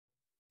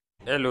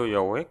Hello,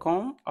 you're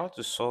welcome. How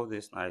to solve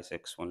this nice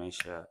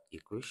exponential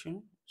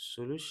equation?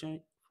 Solution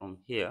from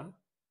here,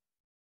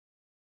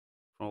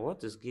 from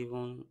what is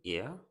given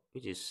here,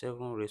 which is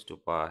 7 raised to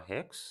power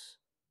x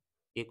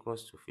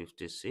equals to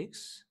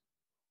 56.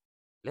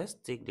 Let's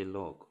take the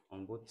log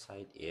on both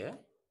sides here.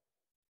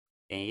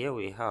 And here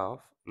we have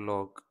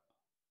log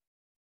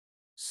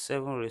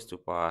 7 raised to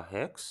power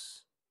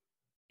x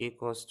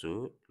equals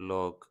to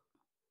log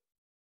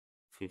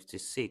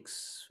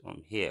 56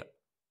 from here.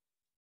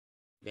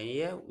 Then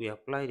here we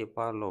apply the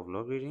power law of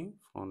logarithm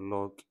from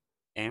log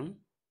m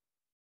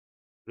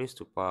raised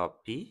to power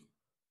p,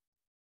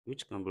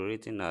 which can be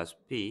written as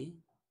p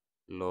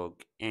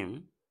log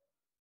m.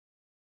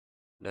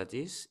 That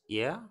is,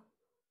 here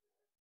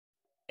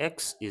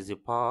x is the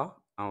power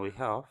and we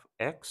have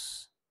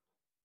x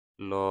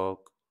log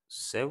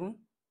 7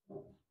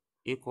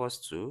 equals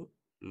to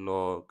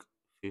log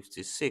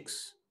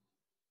 56.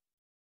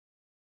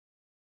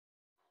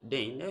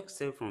 Then next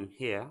step from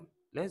here,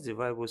 let's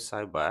divide both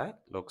side by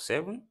log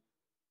 7,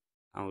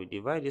 and we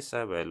divide this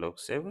side by log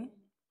 7.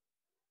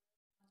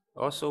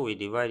 Also we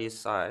divide this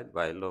side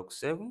by log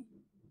 7.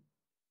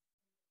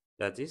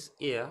 That is,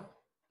 here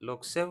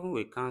log 7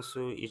 will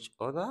cancel each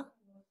other.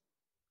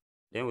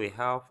 Then we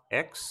have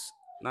x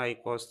now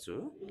equals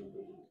to,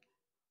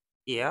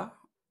 here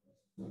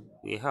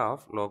we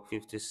have log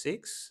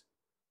 56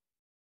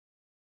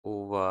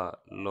 over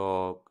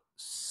log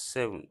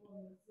 7.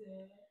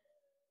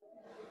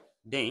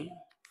 Then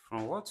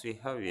from what we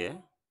have here,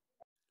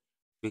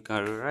 we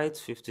can rewrite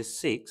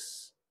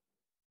 56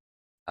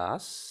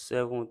 as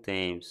 7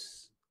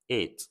 times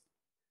 8.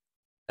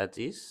 That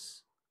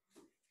is,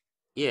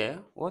 here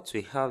what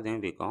we have then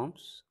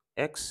becomes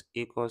x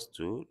equals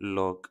to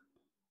log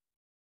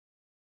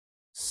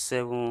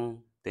 7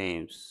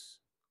 times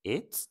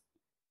 8,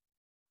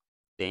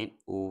 then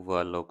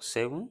over log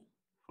 7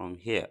 from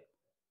here.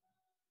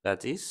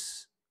 That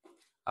is,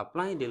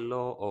 applying the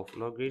law of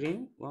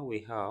logarithm, when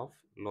we have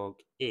log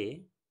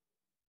a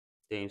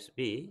times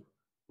b,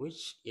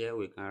 which here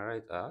we can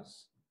write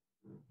as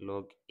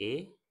log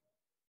a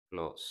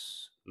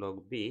plus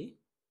log b,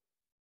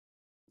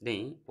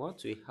 then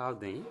what we have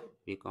then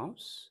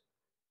becomes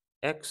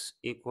x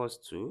equals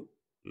to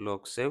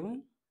log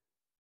 7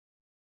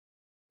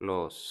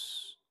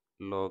 plus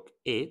log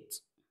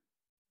 8,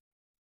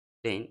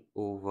 then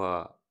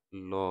over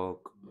log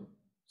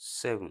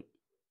 7.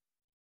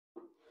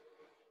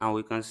 And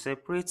we can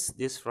separate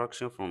this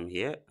fraction from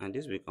here, and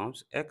this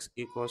becomes x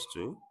equals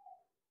to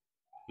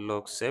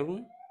log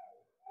 7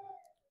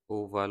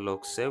 over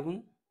log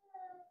 7,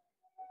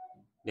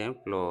 then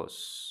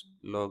plus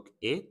log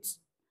 8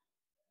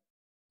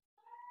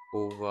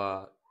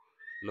 over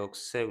log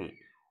 7.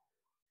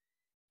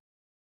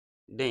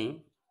 Then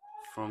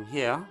from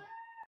here,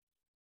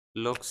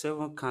 log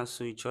 7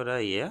 cancel each other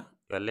here.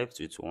 We are left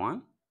with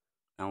 1,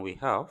 and we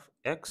have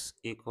x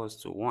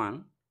equals to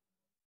 1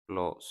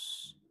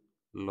 plus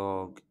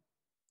log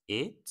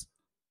 8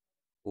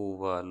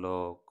 over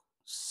log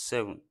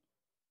 7.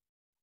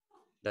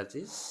 That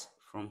is,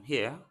 from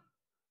here,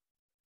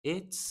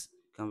 8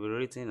 can be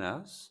written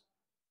as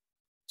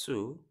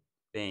 2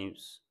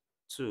 times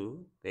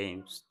 2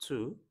 times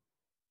 2,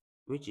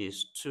 which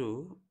is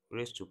 2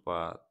 raised to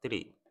power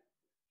 3.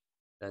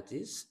 That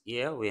is,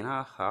 here we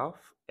now have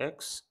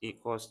x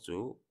equals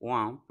to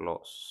 1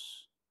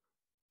 plus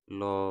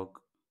log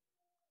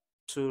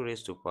 2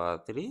 raised to power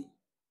 3,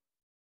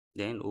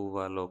 then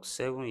over log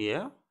 7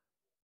 here.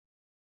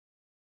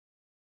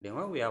 Then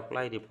when we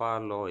apply the power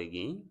law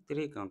again,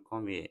 3 can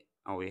come here,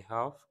 and we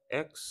have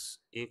x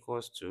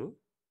equals to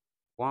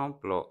 1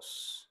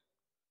 plus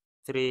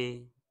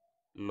 3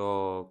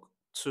 log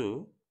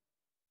 2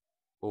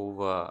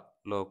 over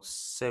log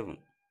 7.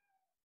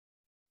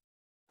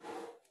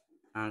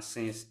 And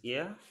since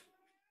here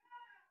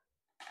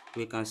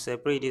we can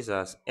separate this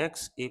as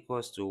x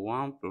equals to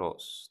 1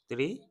 plus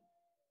 3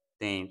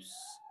 times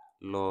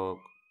log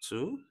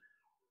 2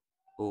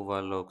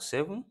 over log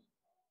 7.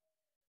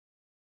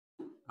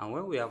 And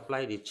when we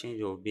apply the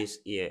change of base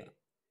here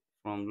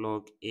from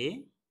log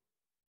a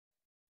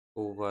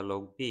over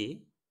log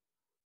b,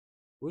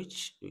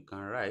 which we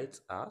can write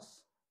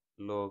as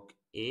log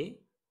a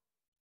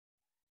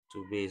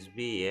to base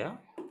b here,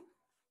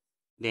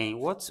 then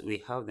what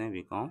we have then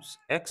becomes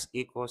x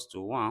equals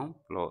to 1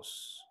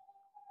 plus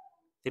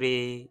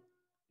 3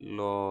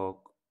 log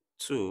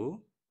 2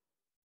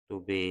 to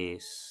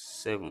base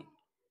 7.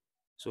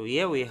 So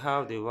here we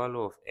have the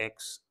value of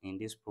x in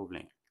this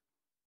problem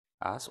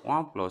as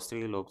 1 plus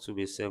 3 log 2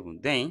 base 7.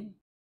 Then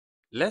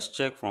let's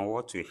check from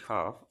what we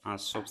have and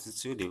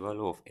substitute the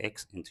value of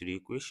x into the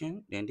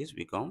equation. Then this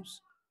becomes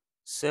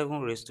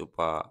 7 raised to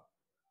power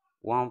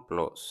 1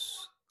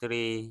 plus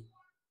 3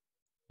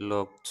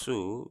 log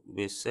 2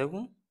 base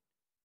 7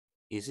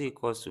 is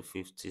equals to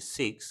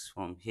 56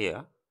 from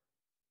here.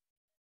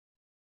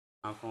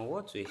 And from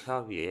what we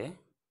have here,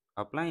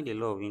 applying the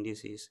law of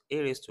indices, a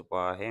raised to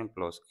power m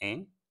plus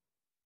n,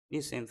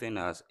 this same thing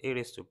as a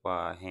raised to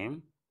power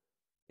m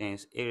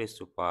times a raised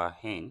to power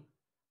n.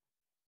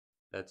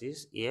 That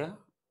is, here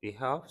we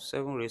have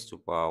 7 raised to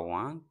power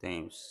 1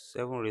 times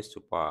 7 raised to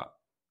power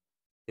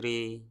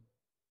 3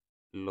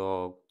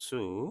 log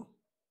 2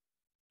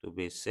 to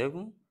base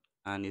 7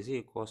 and is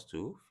equals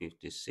to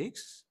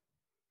 56.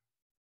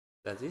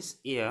 That is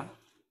here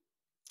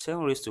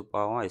 7 raised to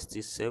power 1 is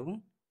still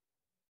 7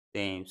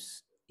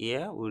 times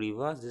here we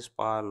reverse this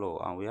power law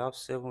and we have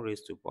 7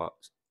 raised to power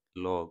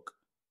log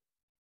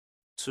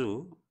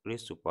 2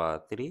 raised to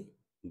power 3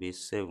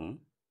 base 7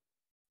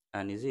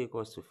 and is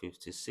equals to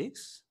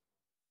 56.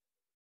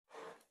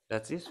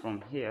 That is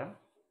from here,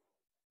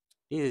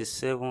 this is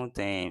 7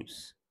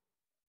 times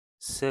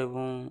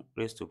 7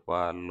 raised to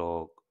power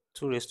log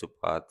 2 raised to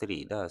power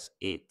 3, that's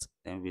 8,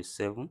 then base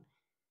 7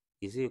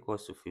 is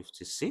equals to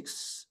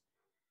 56.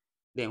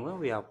 Then when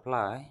we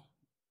apply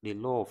the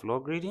law of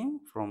logarithm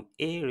from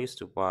a raised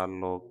to power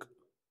log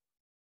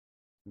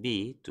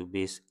b to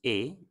base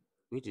a,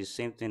 which is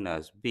same thing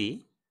as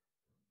b,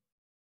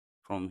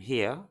 from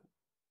here,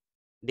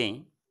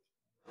 then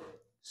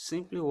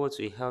simply what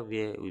we have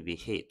here will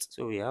be 8.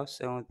 So we have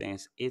 7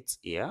 times 8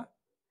 here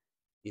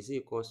is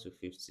equals to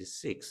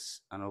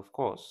 56. And of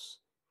course,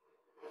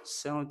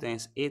 7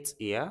 times 8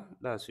 here,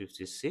 that's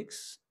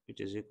 56, which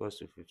is equals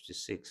to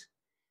 56.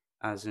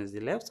 And since the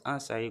left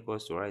hand side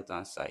equals to right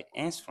hand side,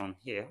 hence from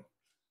here,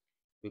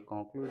 we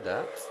conclude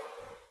that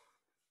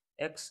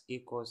x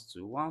equals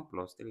to 1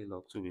 plus 3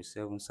 log 2 base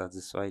 7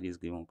 satisfy this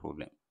given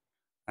problem.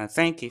 And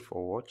thank you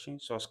for watching.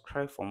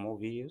 Subscribe for more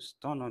videos,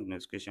 turn on the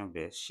notification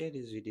bell, share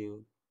this video,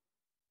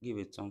 give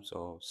a thumbs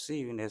up. See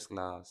you next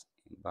class.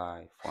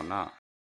 Bye for now.